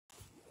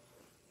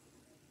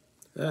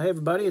Hey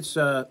everybody, it's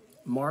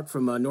Mark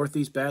from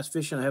Northeast Bass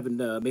Fishing. I haven't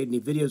made any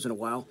videos in a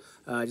while.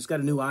 I just got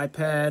a new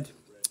iPad.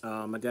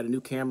 I got a new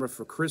camera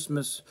for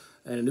Christmas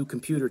and a new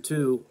computer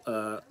too in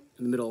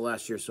the middle of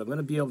last year. So I'm going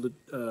to be able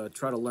to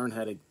try to learn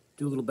how to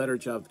do a little better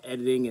job of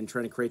editing and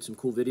trying to create some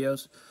cool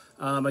videos.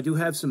 I do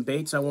have some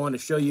baits I want to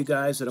show you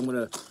guys that I'm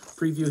going to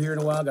preview here in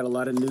a while. Got a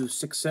lot of new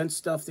 6th Sense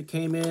stuff that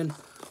came in.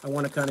 I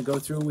want to kind of go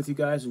through with you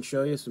guys and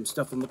show you some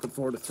stuff I'm looking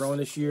forward to throwing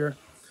this year.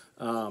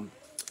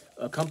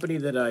 A company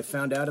that I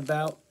found out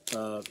about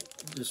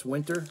this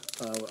winter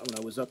when I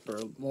was up, or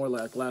more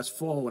like last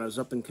fall when I was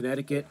up in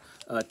Connecticut.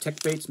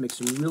 Tech Baits makes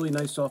some really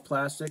nice soft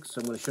plastics.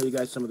 I'm going to show you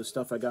guys some of the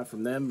stuff I got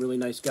from them. Really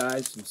nice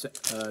guys. And,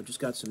 just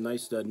got some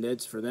nice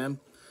Neds for them.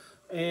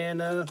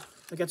 And I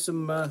got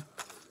some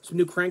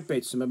new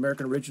crankbaits, some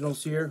American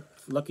Originals here.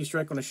 Lucky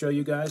Strike, I'm going to show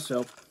you guys.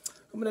 So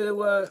I'm going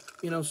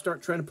to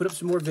start trying to put up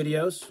some more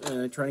videos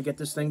and trying to get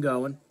this thing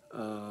going.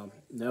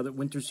 Now that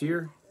winter's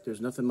here, there's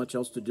nothing much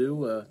else to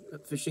do.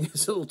 Fishing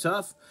is a little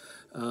tough.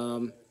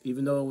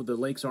 Even though the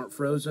lakes aren't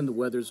frozen, the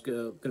weather's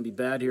going to be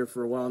bad here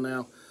for a while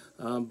now.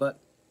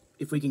 But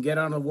if we can get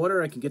on the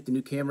water, I can get the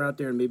new camera out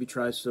there and maybe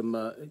try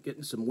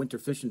getting some winter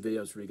fishing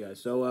videos for you guys.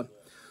 So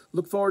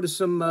look forward to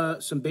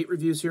some bait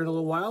reviews here in a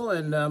little while,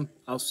 and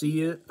I'll see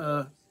you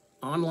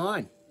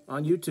online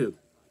on YouTube.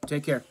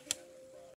 Take care.